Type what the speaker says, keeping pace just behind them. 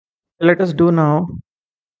Let us do now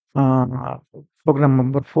uh, program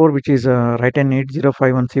number 4, which is write an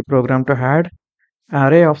 8051C program to add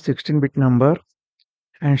array of 16-bit number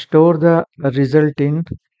and store the result in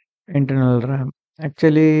internal RAM.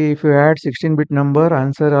 Actually, if you add 16-bit number,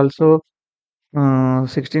 answer also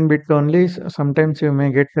 16-bit only. Sometimes you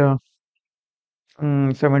may get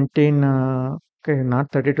 17, okay,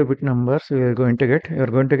 not 32-bit numbers. You are going to get,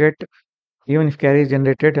 even if carry is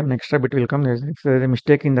generated, an extra bit will come. There's a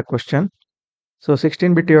mistake in the question. So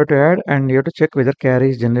 16-bit you have to add and you have to check whether carry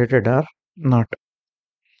is generated or not.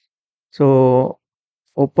 So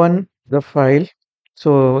open the file.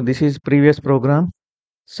 So this is previous program.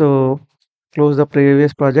 So close the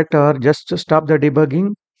previous project or just stop the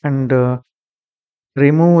debugging and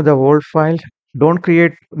remove the old file. Don't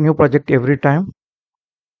create new project every time.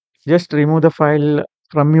 Just remove the file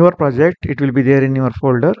from your project. It will be there in your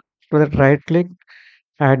folder. So that right click,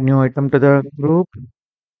 add new item to the group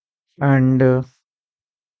and add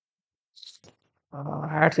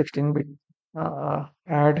 16-bit.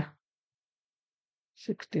 Add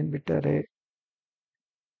 16-bit array.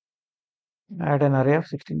 Add an array of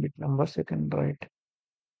 16-bit numbers you can write.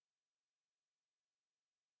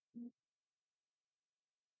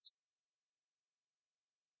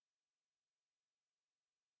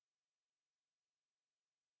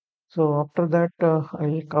 So after that, I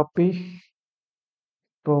will copy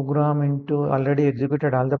program into already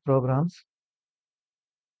executed all the programs.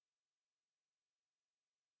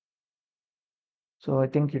 So I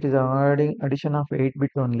think it is adding addition of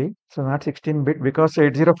 8-bit only. So not 16-bit because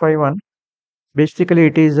 8051 basically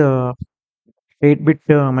it is a 8-bit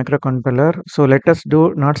microcontroller. So let us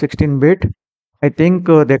do not 16-bit. I think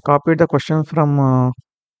they copied the question from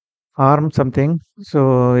ARM something.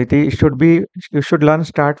 So it should be, you should learn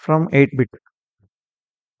start from 8-bit.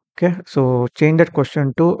 Okay, so change that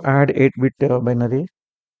question to add 8-bit binary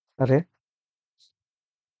array.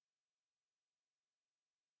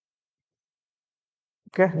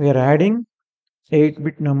 Okay, we are adding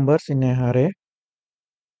 8-bit numbers in a array.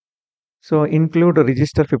 So include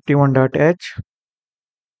register 51.h,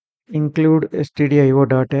 include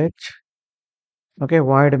stdio.h. Okay,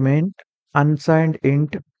 void main, unsigned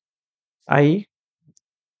int I,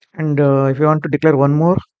 and if you want to declare one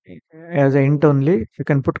more as an int only, you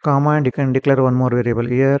can put comma and you can declare one more variable.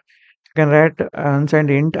 Here you can write unsigned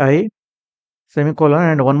int I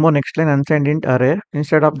semicolon and one more next line unsigned int array.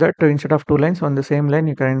 Instead of that, instead of two lines on the same line,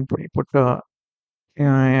 you can put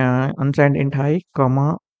unsigned int I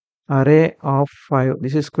comma array of 5.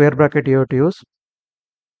 This is square bracket you have to use.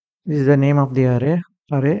 This is the name of the array.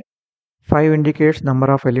 Array 5 indicates number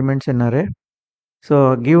of elements in array.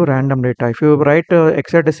 So give random data. If you write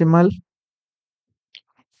hexadecimal,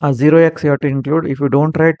 0x you have to include. If you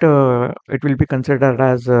don't write, it will be considered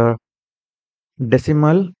as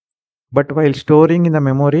decimal. But while storing in the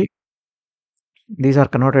memory, these are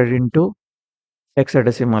converted into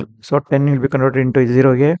hexadecimal. So 10 will be converted into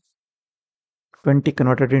 0a, 20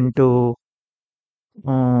 converted into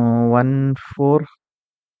 1 4.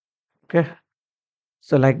 Okay.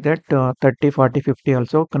 So like that, 30, 40, 50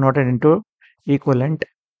 also converted into equivalent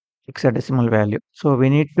hexadecimal value. So we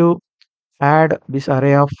need to add this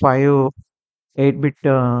array of 5 8-bit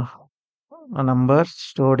numbers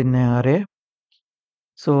stored in an array.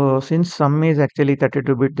 So since sum is actually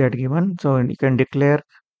 32-bit that given, so you can declare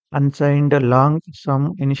unsigned long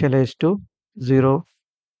sum initialized to 0.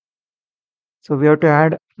 So we have to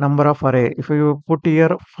add number of array. If you put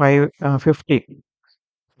here 50,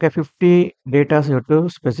 okay, 50 data you have to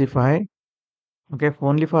specify. Okay,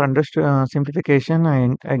 only for simplification,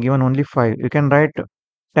 I given only 5. You can write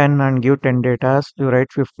 10 and give 10 data. You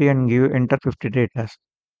write 50 and give enter 50 data.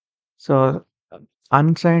 So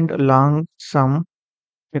unsigned long sum,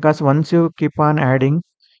 because once you keep on adding,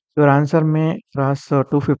 your answer may cross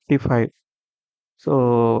 255.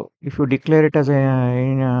 So if you declare it as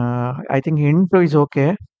I think int is okay.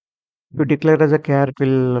 If you declare as a char, it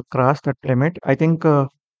will cross that limit. I think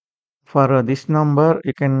for this number,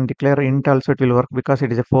 you can declare int also, it will work because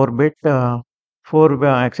it is a 4-bit, 4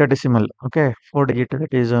 hexadecimal. Okay, 4 digit,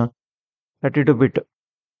 that is 32-bit.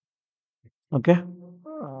 Okay,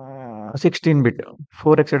 16-bit,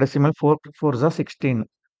 4 hexadecimal, 4 is a 16.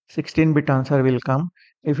 16-bit answer will come.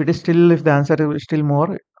 If it is still, if the answer is still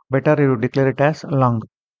more, better you declare it as long.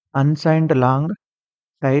 Unsigned long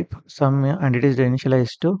type sum and it is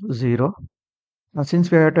initialized to 0. Now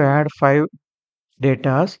since we have to add 5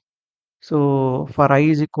 datas, so for I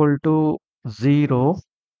is equal to 0,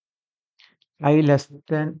 I less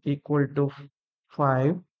than equal to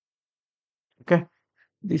 5. Okay,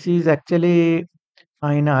 this is actually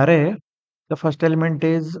in array. The first element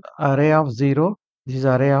is array of 0. This is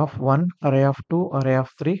array of 1, array of 2, array of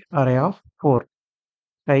 3, array of 4.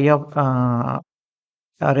 Array of,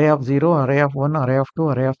 array of 0, array of 1, array of 2,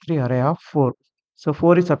 array of 3, array of 4. So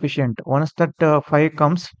 4 is sufficient. Once that 5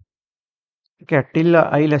 comes, okay, till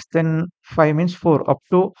I less than 5 means 4. Up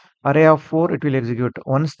to array of 4, it will execute.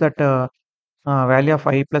 Once that value of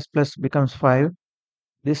I plus plus becomes 5,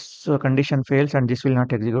 this condition fails and this will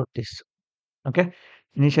not execute this. Okay.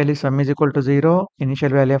 Initially sum is equal to 0. Initial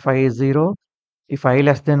value of I is 0. If I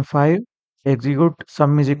less than 5, execute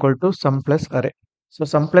sum is equal to sum plus array. So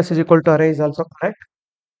sum plus is equal to array is also correct.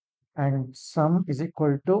 And sum is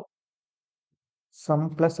equal to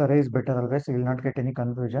sum plus array is better always. You will not get any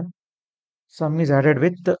confusion. Sum is added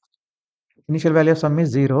with the initial value of sum is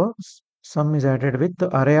 0. Sum is added with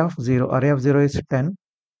the array of 0. Array of 0 is 10.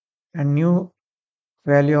 And new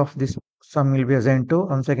value of this sum will be assigned to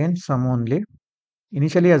once again sum only.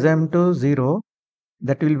 Initially assigned to 0.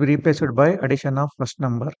 That will be replaced by addition of first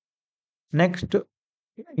number. Next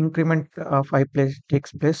increment of I place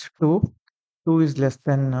takes place 2. 2 is less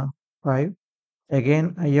than 5.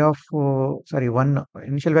 Again I of 1.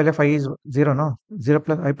 Initial value of I is 0, no? 0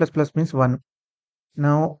 plus I plus plus means 1.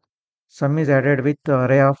 Now sum is added with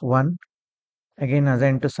array of 1. Again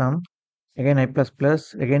assigned to sum. Again I plus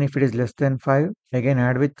plus. Again if it is less than 5. Again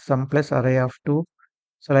add with sum plus array of 2.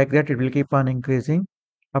 So like that it will keep on increasing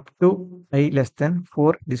up to I less than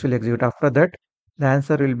 4. This will execute. After that the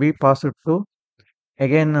answer will be passed to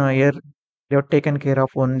again here they have taken care of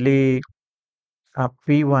only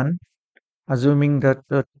P1, assuming that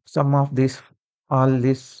the sum of this all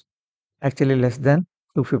this actually less than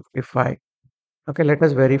 255. Okay, let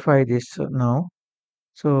us verify this now.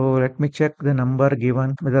 So let me check the number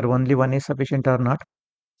given whether only one is sufficient or not.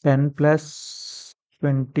 10 plus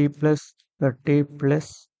 20 plus 30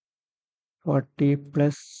 plus 40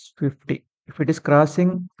 plus 50. If it is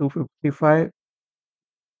crossing 255,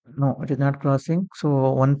 no, it is not crossing.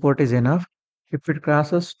 So one port is enough. If it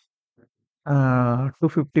crosses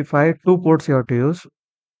 255, two ports you have to use.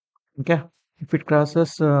 Okay. If it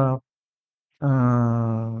crosses still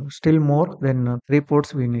more, then three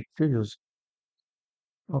ports we need to use.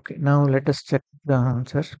 Okay. Now let us check the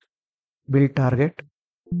answer. Build target.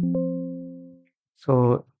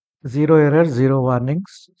 So zero error, zero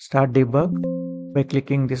warnings. Start debug by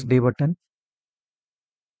clicking this D button.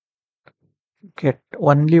 Okay.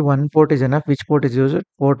 Only one port is enough. Which port is used?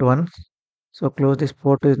 Port 1. So close this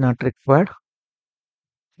port is not required.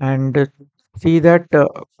 And see that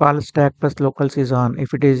call stack plus locals is on.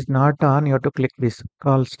 If it is not on, you have to click this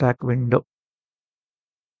call stack window.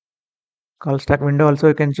 Call stack window also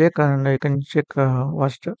you can check, and you can check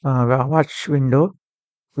watch window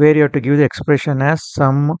where you have to give the expression as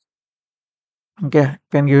some. Okay,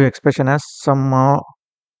 can give expression as some.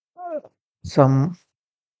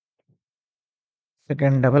 You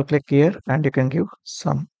can double click here and you can give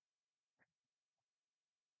some.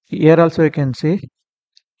 Here also you can see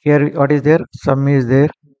here what is there, sum is there.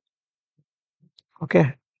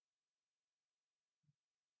 Okay,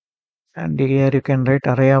 and here you can write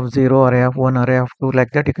array of 0, array of 1, array of 2,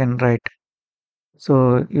 like that you can write.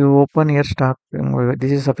 So you open here start.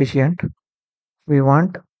 This is sufficient. We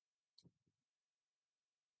want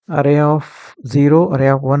array of 0, array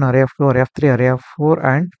of 1, array of 2, array of 3, array of 4,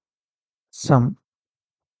 and sum.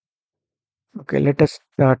 Okay, let us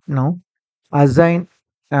start now. Unsigned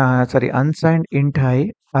int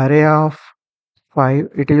I, array of 5.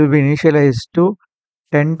 It will be initialized to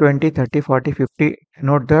 10, 20, 30, 40, 50.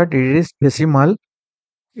 Note that it is decimal.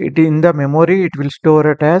 It in the memory it will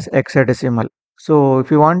store it as hexadecimal. So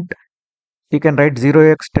if you want, you can write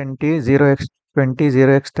 0x20, 0x20,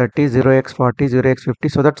 0x30, 0x40,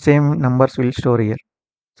 0x50, so that same numbers will store here.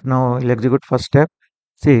 So now we'll execute first step.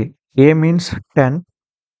 See, A means 10,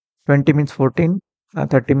 20 means 14,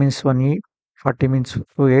 30 means 1e, 40 means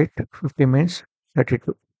 28, 50 means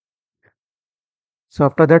 32. So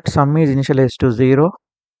after that sum is initialized to 0,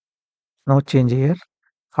 no change here.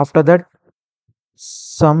 After that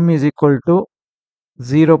sum is equal to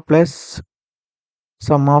 0 plus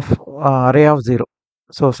sum of array of 0.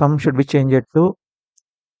 So sum should be changed to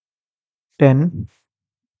 10.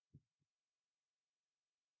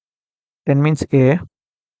 10 means A.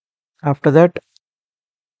 After that,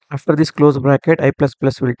 after this close bracket, I plus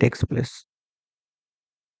plus will takes place.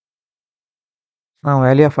 Now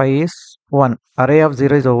value of I is 1. Array of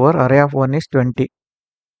 0 is over. Array of 1 is 20.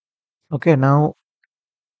 Okay, now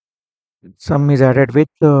sum is added with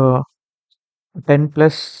 10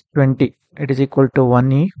 plus 20. It is equal to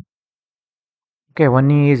 1e. Okay,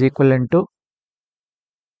 1e is equivalent to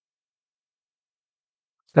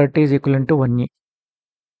 30 is equivalent to 1e.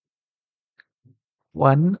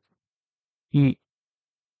 1e.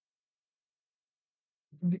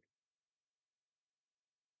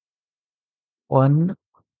 1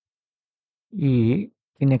 E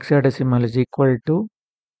in hexadecimal is equal to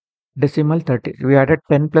decimal 30. We added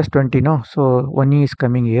 10 plus 20 now, so 1 E is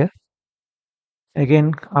coming here.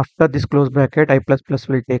 Again, after this close bracket, I plus plus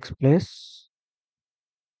will takes place.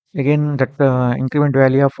 Again, that increment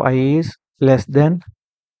value of I is less than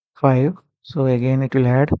 5. So again, it will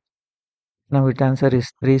add. Now its answer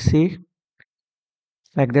is 3C.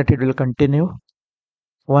 Like that, it will continue.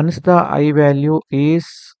 Once the I value is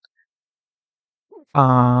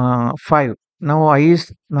 5, now I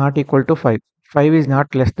is not equal to 5. 5 is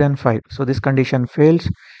not less than 5. So this condition fails.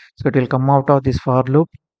 So it will come out of this for loop.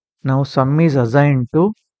 Now sum is assigned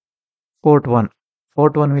to port 1.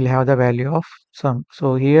 Port 1 will have the value of sum.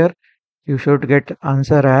 So here you should get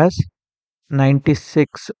answer as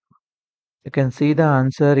 96. You can see the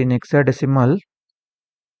answer in hexadecimal.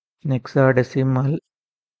 In hexadecimal.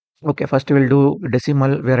 Okay, first we'll do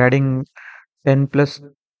decimal. We're adding 10 plus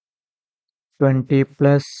 20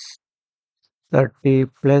 plus 30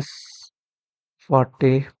 plus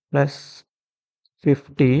 40 plus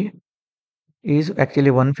 50 is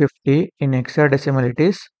actually 150. In hexadecimal it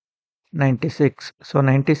is 96. So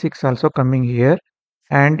 96 also coming here,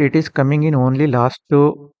 and it is coming in only last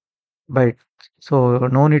two bytes. So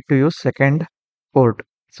no need to use second port.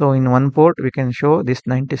 So in one port we can show this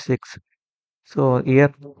 96. So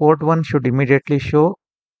here port 1 should immediately show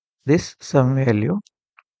this sum value.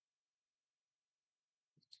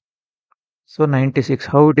 So 96,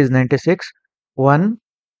 how it is 96? 1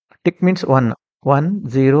 tick means 1. 1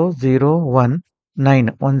 0 0 1 9.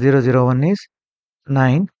 1 0 0 1 is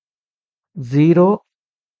 9. 0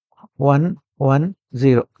 1 1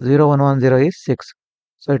 0. 0 1 1 0 is 6.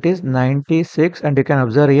 So it is 96, and you can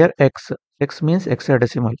observe here x. X means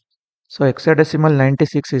hexadecimal. So hexadecimal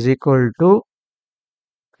 96 is equal to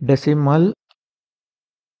decimal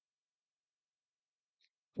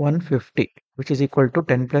 150, which is equal to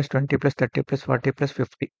 10 plus 20 plus 30 plus 40 plus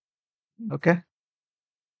 50. Okay.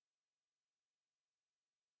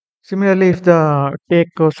 Similarly, if the take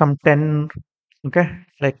some 10, okay,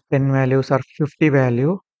 like 10 values or 50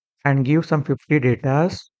 value, and give some 50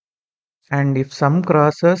 datas, and if sum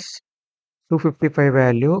crosses 255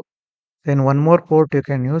 value, then one more port you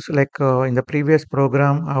can use, like in the previous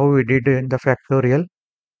program how we did in the factorial.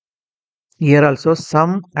 Here also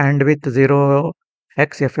sum and with 0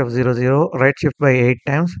 x ff00, right shift by 8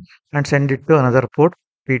 times and send it to another port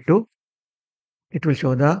P2. It will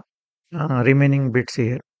show the remaining bits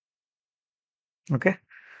here. Okay.